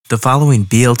The following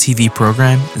BLTV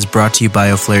program is brought to you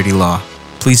by O'Flaherty Law.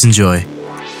 Please enjoy.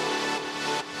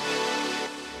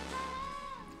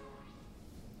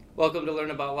 Welcome to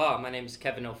Learn About Law. My name is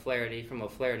Kevin O'Flaherty from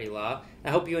O'Flaherty Law.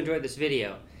 I hope you enjoyed this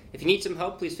video. If you need some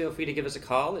help, please feel free to give us a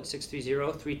call at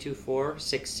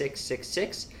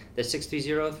 630-324-6666. That's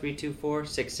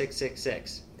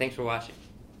 630-324-6666. Thanks for watching.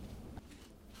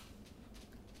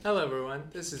 Hello everyone,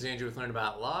 this is Andrew with Learn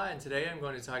About Law, and today I'm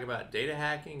going to talk about data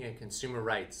hacking and consumer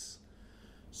rights.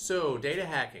 So, data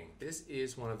hacking. This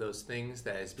is one of those things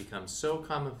that has become so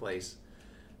commonplace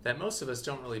that most of us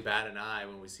don't really bat an eye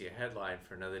when we see a headline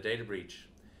for another data breach.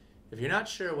 If you're not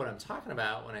sure what I'm talking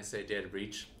about when I say data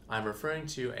breach, I'm referring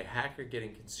to a hacker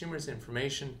getting consumers'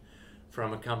 information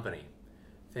from a company.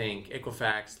 Think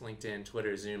Equifax, LinkedIn,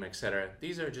 Twitter, Zoom, etc.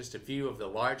 These are just a few of the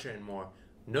larger and more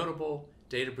notable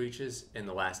data breaches in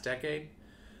the last decade.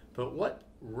 But what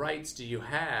rights do you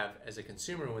have as a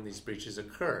consumer when these breaches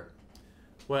occur?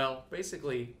 Well,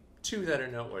 basically, two that are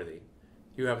noteworthy.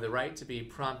 You have the right to be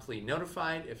promptly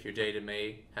notified if your data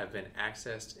may have been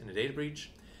accessed in a data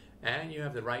breach, and you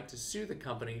have the right to sue the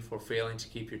company for failing to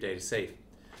keep your data safe.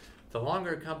 The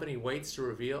longer a company waits to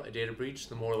reveal a data breach,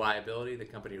 the more liability the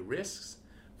company risks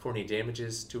for any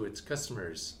damages to its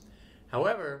customers.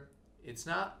 However, it's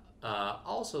not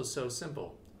also so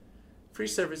simple. Free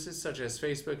services such as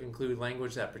Facebook include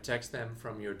language that protects them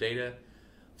from your data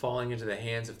falling into the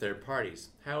hands of third parties.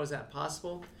 How is that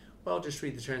possible? Well, just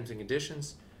read the terms and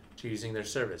conditions to using their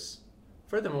service.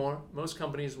 Furthermore, most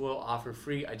companies will offer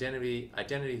free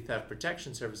identity theft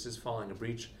protection services following a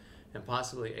breach and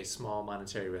possibly a small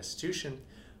monetary restitution,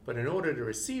 but in order to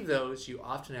receive those, you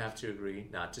often have to agree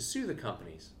not to sue the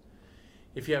companies.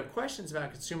 If you have questions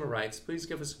about consumer rights, please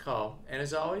give us a call. And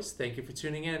as always, thank you for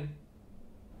tuning in.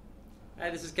 Hi,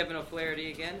 this is Kevin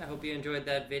O'Flaherty again. I hope you enjoyed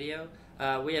that video.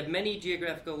 We have many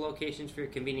geographical locations for your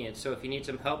convenience, so if you need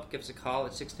some help, give us a call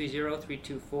at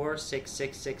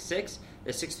 630-324-6666.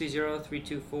 That's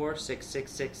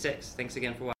 630-324-6666. Thanks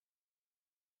again for watching.